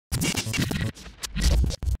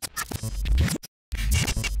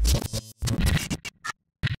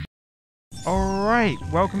Alright,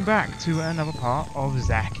 welcome back to another part of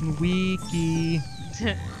Zack Wiki.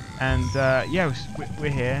 And yeah, we're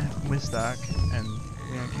here, we're stuck, and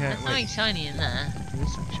we don't care. There's something shiny in there. There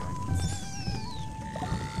is something shiny.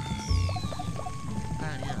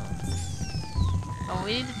 Apparently not. Oh,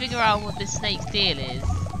 we need to figure out what this snake's deal is.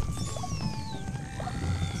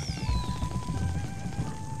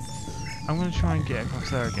 I'm going to try and get across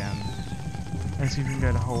there again, and see if we can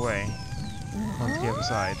go the whole way onto the other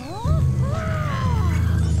side.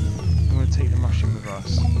 I'm going to take the mushroom with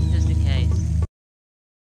us. Just in case.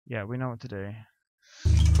 Yeah, we know what to do. I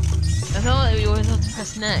thought that we always have to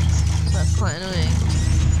press next. That's quite annoying.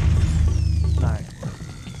 No.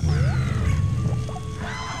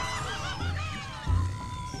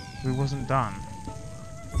 We wasn't done.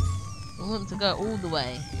 We want to go all the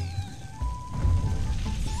way.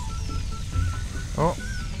 Oh,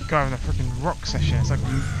 guy with a freaking rock session. It's like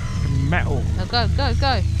metal. Oh, go, go,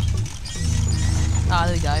 go! Ah,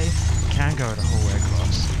 there we go. Can go the whole way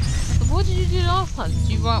across. But what did you do last time? Did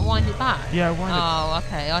you wind it back? Yeah, I wind it. Oh,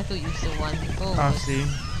 okay. I thought you were still winding forward. Oh, see,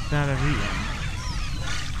 now they've eaten.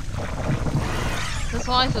 That's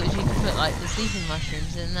what I thought you could put like the sleeping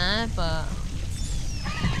mushrooms in there, but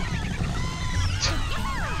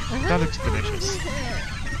That looks delicious.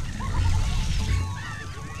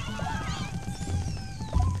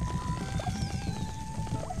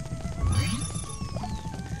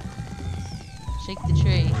 shake the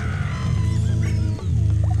tree.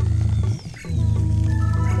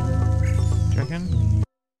 Do you reckon?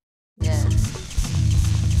 Yeah.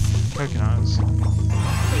 Coconuts. I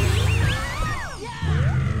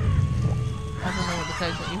don't know what the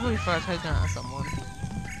coconut. You probably throw a coconut at someone.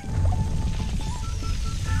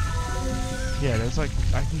 Yeah, there's like,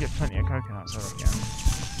 I can get plenty of coconuts, I reckon.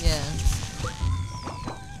 Yeah.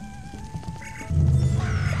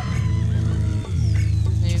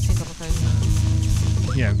 Maybe pick up a coconut.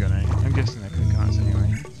 Yeah, I'm guessing they're coconuts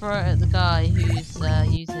anyway. Throw it at the guy who's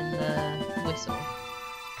using the whistle.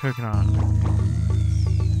 Coconut.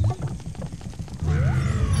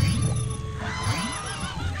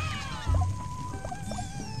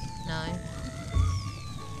 No.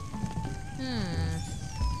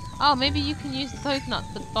 Oh, maybe you can use the coconut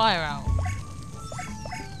to put the fire out.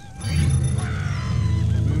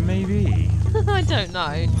 Maybe. I don't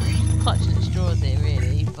know. Clutching at straws here,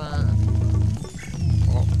 really, but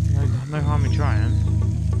Oh, no harm in trying.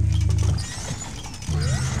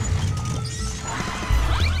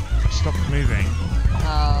 Stop moving.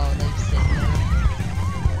 oh, they've seen it.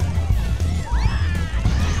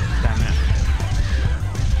 Damn it.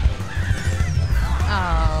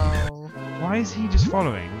 Oh. Why is he just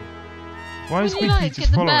following? Why is Would you Wiki like just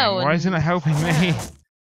get the bell following? Why and- isn't it helping me?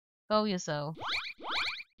 Go yourself.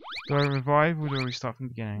 Do I revive or do we start from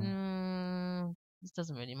the beginning? This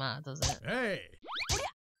doesn't really matter, does it? Hey!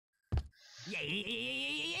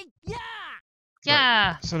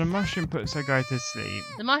 Yeah! So the mushroom puts a guy to sleep.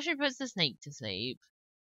 The mushroom puts the snake to sleep.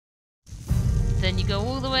 Then you go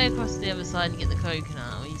all the way across to the other side and get the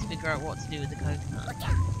coconut. We need to figure out what to do with the coconut.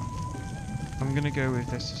 I'm gonna go with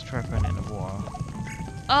this, just try putting it in the water.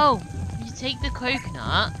 Oh! You take the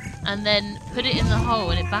coconut and then put it in the hole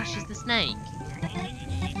and it bashes the snake.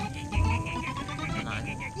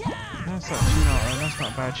 That's actually not, that's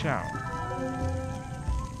not a bad shout.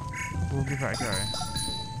 We'll give that a go.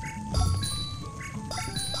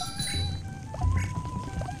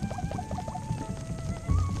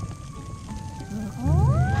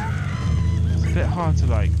 It's a bit hard to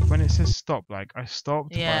like, when it says stop, like I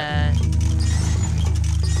stopped. Yeah. It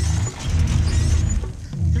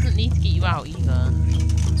doesn't need to get you out either.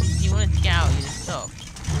 If you wanted to get out, you just stop.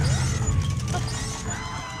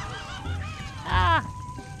 Ah!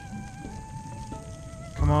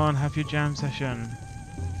 Come on, have your jam session.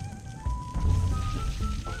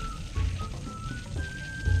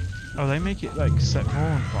 Oh, they make it like set more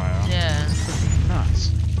on fire. Yeah.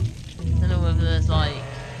 Nuts. I don't know whether there's like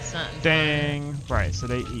certain. Dang. Right, so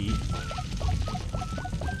they eat.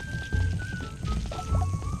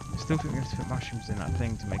 I still think we have to put mushrooms in that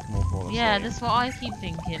thing to make them all fall asleep. Yeah, that's what I keep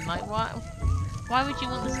thinking. Like, why would you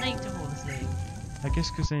want the snake to fall asleep? I guess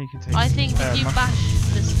because then you can take. I think if you bash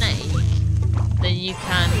the snake, then you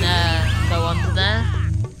can go under there.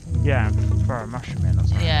 Yeah, and throw a mushroom in or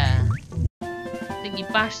something. Yeah. I think you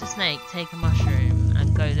bash the snake, take a mushroom,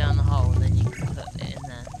 and go down the hole, and then you can put it in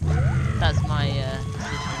there. That's my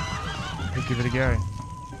decision. We'll give it a go.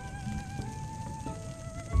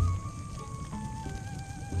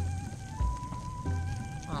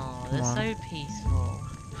 Oh, they're Come so peaceful.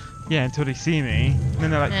 Yeah, until they see me. And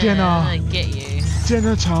then they're like, Yeah, dinner! they get you.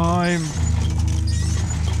 Dinner time!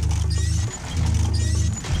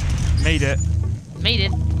 Made it. Made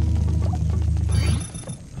it.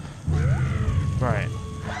 Right.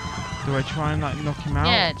 Do I try and like knock him out?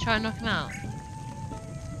 Yeah, try and knock him out.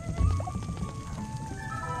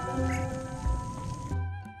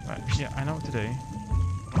 Right. Yeah, I know what to do.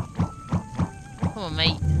 Come on,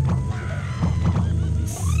 mate.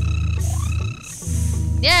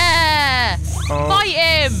 Yeah! Oh. Fight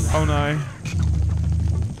him! Oh no.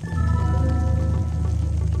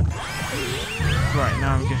 Right,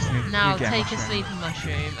 now I'm guessing you Now get take a mushroom. sleeping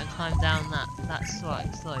mushroom and climb down that slope.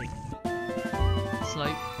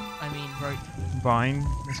 I mean rope. Vine.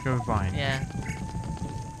 Let's go with vine. Yeah.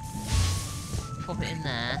 Pop it in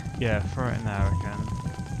there. Yeah, throw it in there again.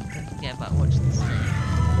 Don't forget about watching the snake.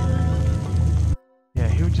 Yeah,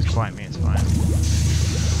 he'll just bite me, it's fine.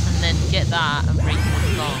 And then get that and break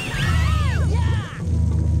the gong.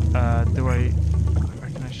 Do I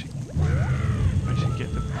reckon I should get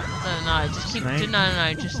the No, just keep. snake?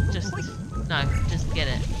 No, just get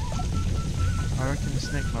it. I reckon the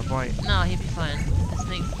snake might bite. No, he'll be fine. The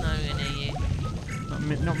snake's nowhere near you.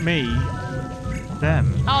 Not me.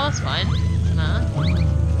 Them. Oh, that's fine. Doesn't matter.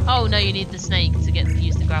 Oh no, you need the snake to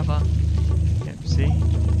use the grabber. Yep, see?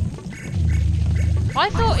 I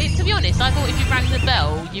thought, to be honest, I thought if you rang the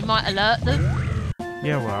bell, you might alert them.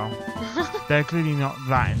 Yeah, well. They're clearly not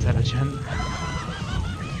that intelligent.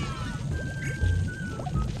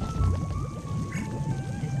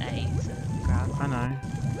 It's A to grab. I know.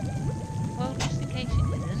 Well, just in case you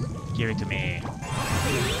didn't. Give it to me.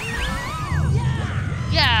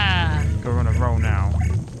 Yeah! Go on a roll now.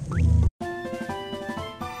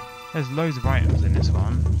 There's loads of items in this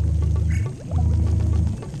one.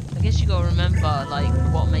 I guess you gotta remember, like,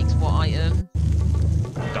 what makes what item.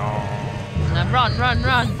 Dog. Now run!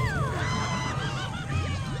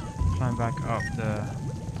 Climb back up the...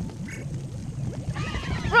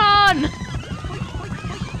 Run!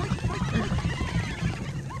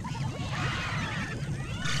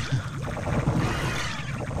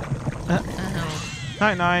 Oh.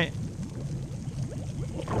 Night night.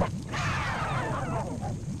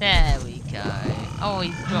 There we go. Oh,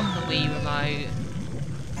 he's dropped the Wii remote.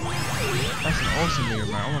 That's an awesome Wii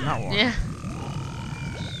remote. I want that one. Yeah.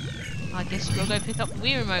 I guess you gotta go pick up the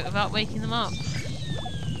Wii remote without waking them up.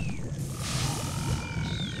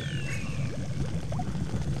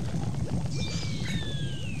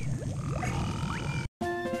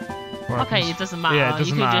 Well, Okay, it doesn't matter. Yeah, it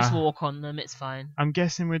doesn't you can just matter. walk on them, it's fine. I'm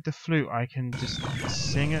guessing with the flute I can just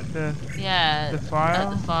sing at the Yeah, fire. at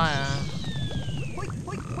the fire.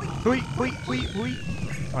 Oi, oi, oi, oi.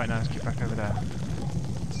 Alright, now let's get back over there.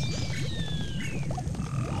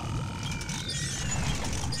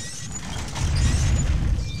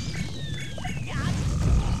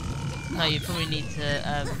 No, you probably need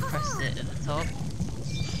to press it at the top.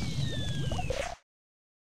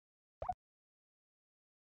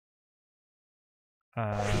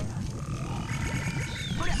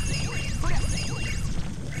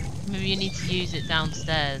 Maybe you need to use it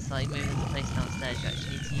downstairs, like maybe there's a place downstairs you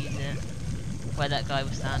actually need to use it. Where that guy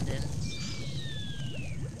was standing.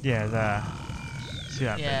 Yeah, there. See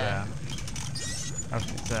that Yeah. bit there? Up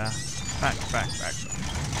there. Back.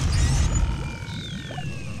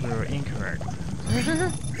 We were incorrect.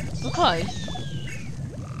 We're close.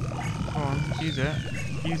 Come on, use it.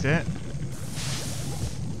 Use it.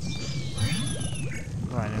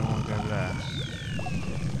 Right, then we'll go over there.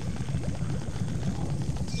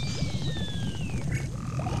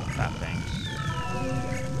 That thing.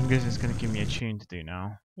 I'm guessing it's going to give me a tune to do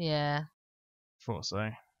now. Yeah. Thought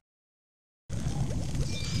so.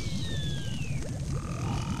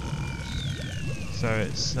 So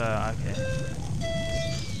it's, okay.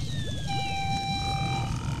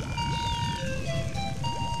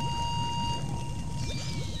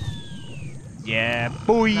 Yeah,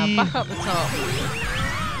 boy! Now back up the top.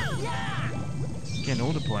 Getting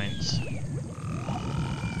all the points.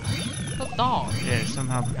 Got dark. Yeah, it's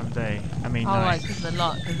somehow become day. I mean, Oh night. right, because the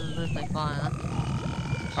lot, because there's no fire.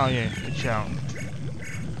 Oh yeah, good shout.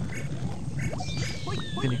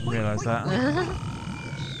 Didn't even realise that.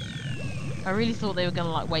 I really thought they were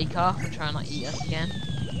gonna like wake up and try and like eat us again.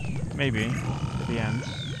 Maybe at the end.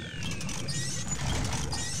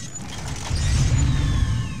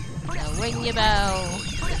 Now ring your bell.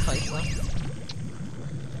 Get closer.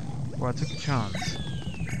 Well, I took a chance.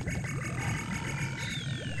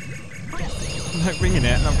 I'm like ringing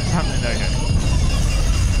it, and I'm contaminating it.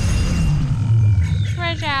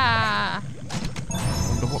 Treasure.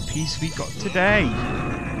 Wonder what piece we got today.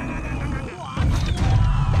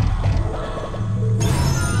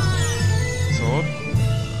 Sword.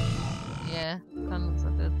 Yeah, kind of looks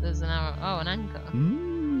like there's an arrow. Oh, an anchor.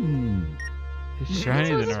 Mmm. His Shiny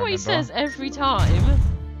So than this I is what he remember. says every time.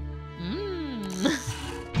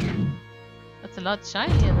 That's a lot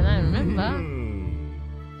shinier than I remember.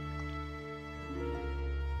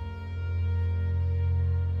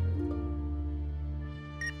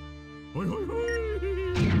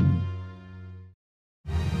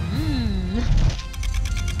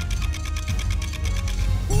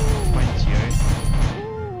 Thank you.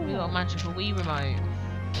 We got a magical Wii remote.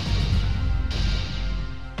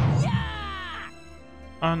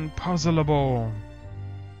 Unpuzzleable.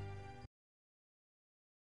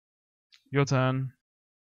 Your turn.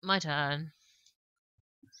 My turn.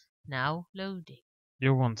 Now loading.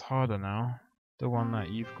 Your one's harder now. The one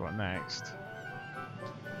that you've got next.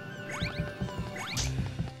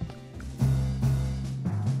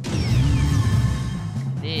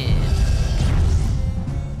 This.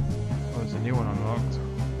 Oh, there's a new one unlocked.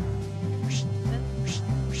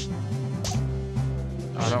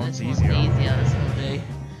 Oh, that one's This easier. one's easier. This one will do.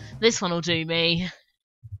 This one will do me.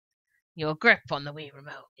 Your grip on the Wii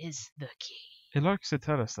remote is the key. It likes to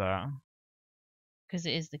tell us that. Because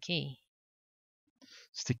it is the key.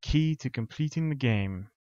 It's the key to completing the game.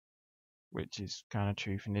 Which is kind of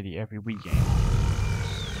true for nearly every Wii game.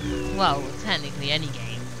 Well, technically any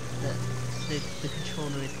game, that the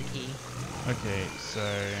controller is the key. Okay, so...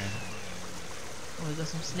 Oh, we've got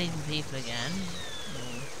some sleeping people again.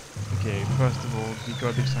 Okay, first of all, you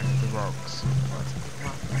gotta do something with the rocks.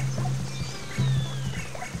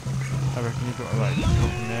 I reckon you gotta like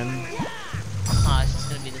drop them in. Ah, it's just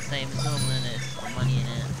gonna be the same as normal, isn't it? It's got money in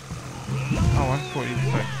it. Oh, I thought you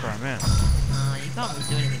could like throw them in. You can't really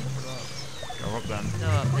do anything with the rocks. Go up then.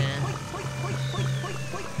 Go up here.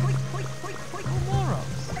 Oh, more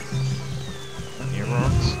rocks. Plenty of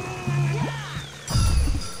rocks.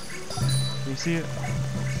 You see it?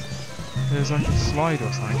 There's like a slide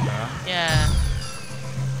or something there. Yeah.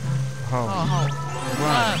 Oh.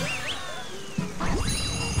 Wow.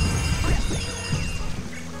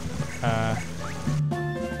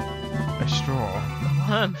 A straw.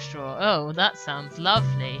 Worm straw. Oh, that sounds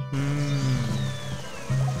lovely.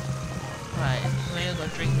 Right, we all got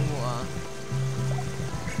to drink the water.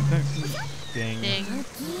 Don't think. Ding. Ding.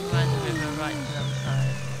 Right the river, right to the other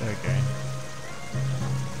side. There we go.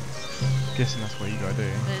 Guessing that's what you gotta do. Is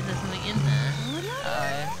there something in there?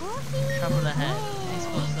 Uh-oh. Trouble ahead. He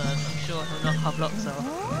spots us. I'm sure he'll knock our blocks off.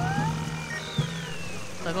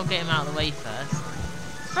 So I've got to get him out of the way first.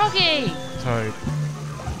 Froggy! Toad.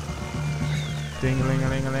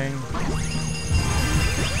 Ding-a-ling-a-ling-a-ling.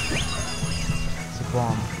 It's a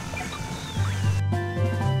bomb.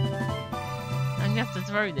 I'm gonna have to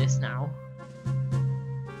throw this now.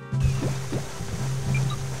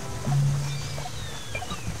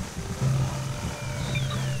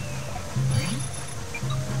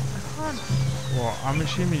 Well, I'm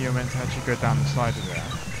assuming you're meant to actually go down the side of there.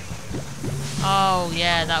 Oh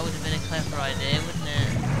yeah, that would have been a clever idea, wouldn't it?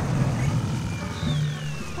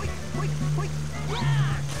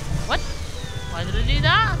 What? Why did I do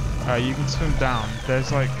that? You can swim down.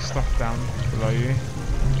 There's like stuff down below you.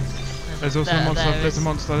 There's also a monster. There's a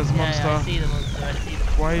monster. There's a monster. Yeah, I see the monster. I see the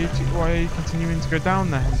monster. Why are you continuing to go down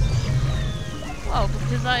there? Well,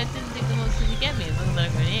 because I didn't think the monster would get me as long as I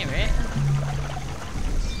don't go near it.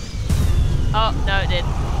 Oh, no, it did.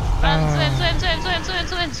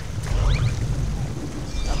 Swim.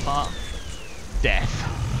 That part. Death.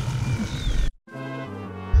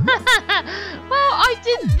 Well, I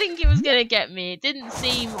didn't think it was going to get me. It didn't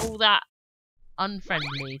seem all that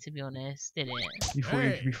unfriendly, to be honest, did it? You thought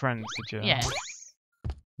you could be friends, did you? Yes.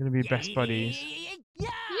 You're gonna be best buddies. You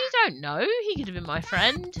don't know. He could have been my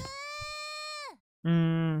friend.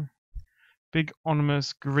 Big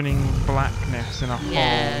ominous grinning blackness in a hole.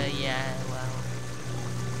 Yeah, well.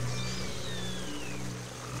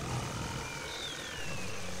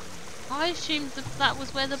 I assumed that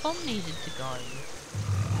was where the bomb needed to go.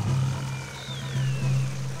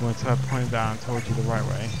 Well, I pointed out and told you the right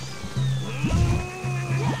way.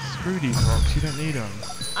 Screw these rocks, you don't need them.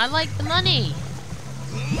 I like the money.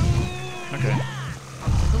 Okay.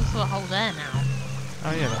 There's also a hole there now.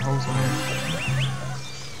 Oh yeah, the hole's in.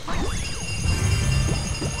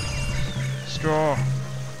 Straw.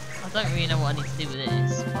 I don't really know what I need to do with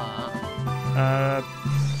this, but...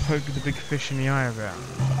 Poke the big fish in the eye of it.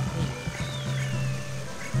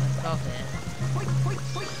 Let's go here.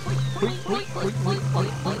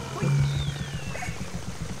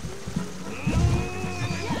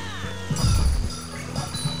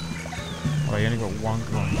 Oh, you only got one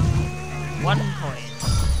coin. 1 coin.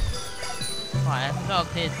 Right, I can go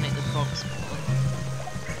up here to make the frog spawn.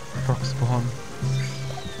 Frog spawn.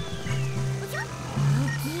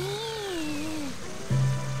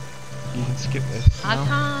 You can skip this. I now.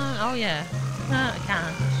 can't. Oh yeah. I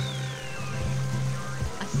can.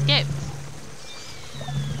 I skipped.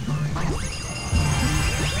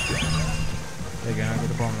 There you go, I got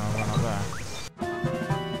the bomb now, run up there.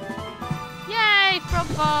 Yay! Frog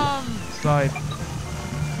bomb! Slide.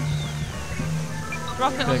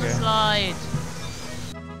 Drop it There on you the go. slide.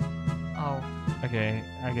 Oh. Okay,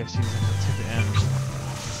 I guess you just have to tip it in.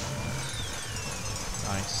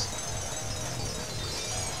 Nice.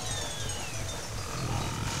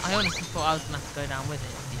 I honestly thought I was gonna have to go down with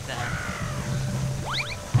it, to be fair.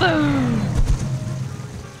 Boom!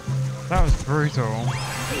 That was brutal.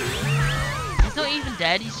 He's not even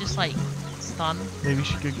dead, he's just like stunned. Maybe we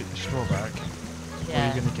should go get the straw back. Or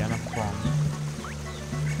Yeah. are you gonna get enough bomb?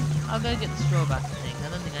 I'll go get the straw back, I think. I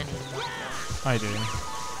don't think I need enough. I do.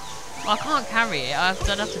 Well, I can't carry it, I'd have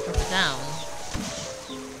to drop it down.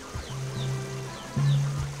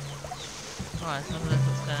 Alright, so I'm gonna look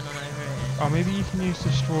what's going on over here. Oh, maybe you can use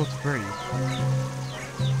the straw to breathe.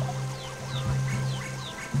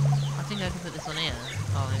 I think I can put this on here.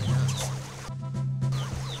 Oh, maybe not.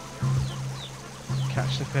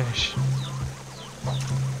 Catch the fish.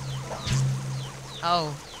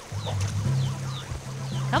 Oh.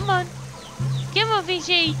 Come on! Come on,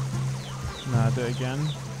 fishy! Nah, do it again.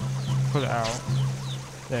 Pull it out.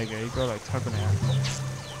 There you go, you go like tug on it.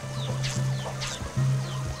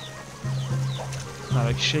 Now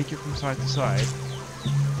like shake it from side to side.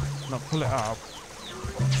 Now pull it up.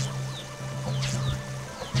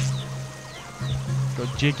 Go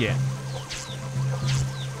jig it.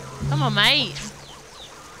 Come on, mate!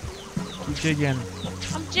 Keep jigging.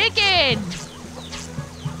 I'm jigging!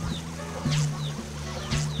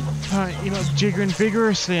 You're not jiggering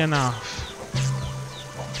vigorously enough.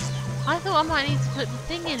 I thought I might need to put the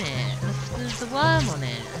thing in it. The worm on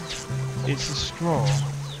it. It's a straw.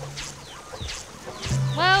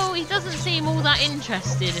 Well, he doesn't seem all that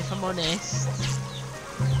interested, if I'm honest.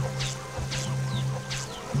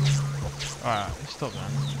 Alright, stop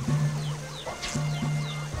then.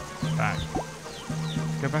 Back.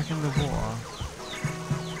 Go back in the water.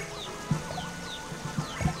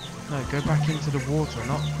 No, go back into the water,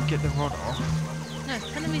 not get the rod off. No, it's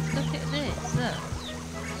telling me to look at this, look.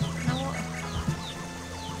 Now what?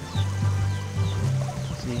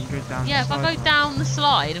 So you can go down Yeah, the if I slide go now. down the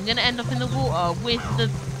slide, I'm going to end up in the water with the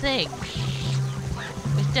thing.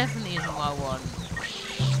 Which definitely isn't what I want.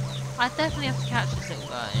 I definitely have to catch this little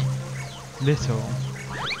guy. Little.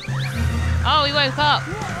 Oh, he woke up!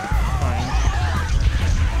 Fine.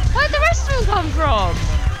 Where'd the rest of them come from?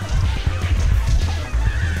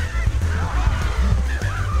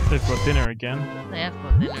 They've got dinner again. They have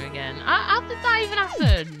got dinner again. How did that even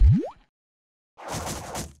happen?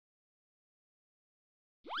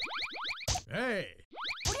 Hey!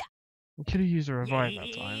 We could have used a revive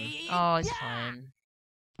that time. Oh, it's fine.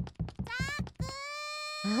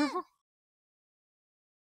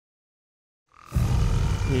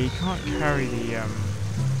 Yeah, you can't carry the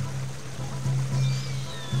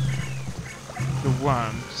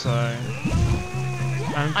worm, so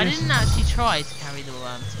I didn't actually try to carry the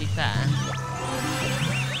worm, to be fair.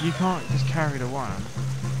 you can't just carry the worm.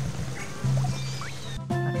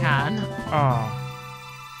 I can. Oh.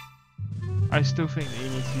 I still think that you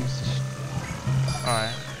need to use this.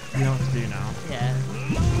 Alright, you know what to do now. Yeah.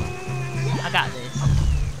 I got this.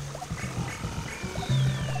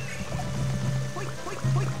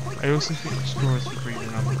 I also think the straw is for breathing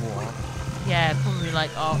underwater. Yeah, probably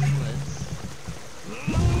like afterwards.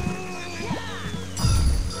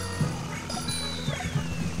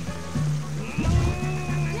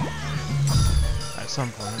 At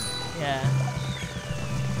some point. Yeah.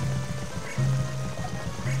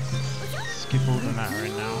 Skip all the matter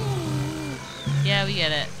in now. Yeah, we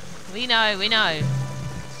get it. We know, we know.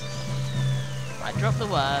 Right, drop the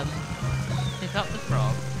worm. Pick up the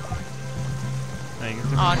frog. There you go.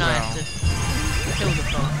 Oh no, I have to kill the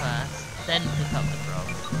frog first. Then pick up the frog.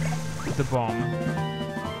 The bomb.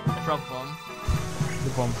 The frog bomb.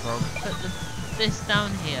 The bomb frog. Put this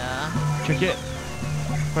down here. Check it.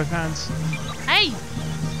 Both hands. Hey!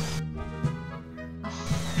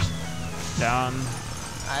 Down.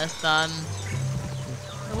 That's done.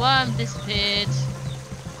 The worm disappeared.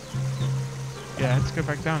 Yeah, let's go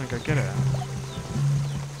back down and go get it.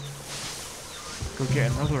 Go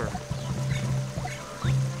get another.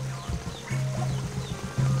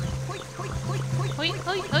 Hoi,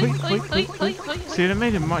 hoi, hoi, hoi, hoi, hoi, hoi. See, it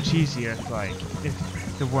made it much easier, like, if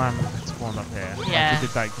the worm had spawned up here. Yeah. Like we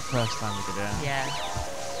did like the first time we did it. Yeah.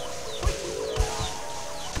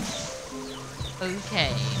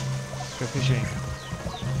 Okay. Go fishing.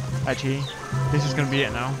 Actually, this is gonna be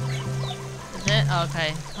it now. Is it? Oh,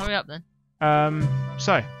 okay. Hurry up then.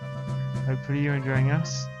 So, hopefully you're enjoying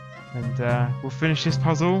us, and we'll finish this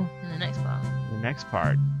puzzle In the next part. in the next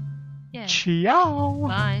part. Yeah. Ciao!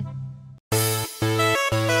 Bye.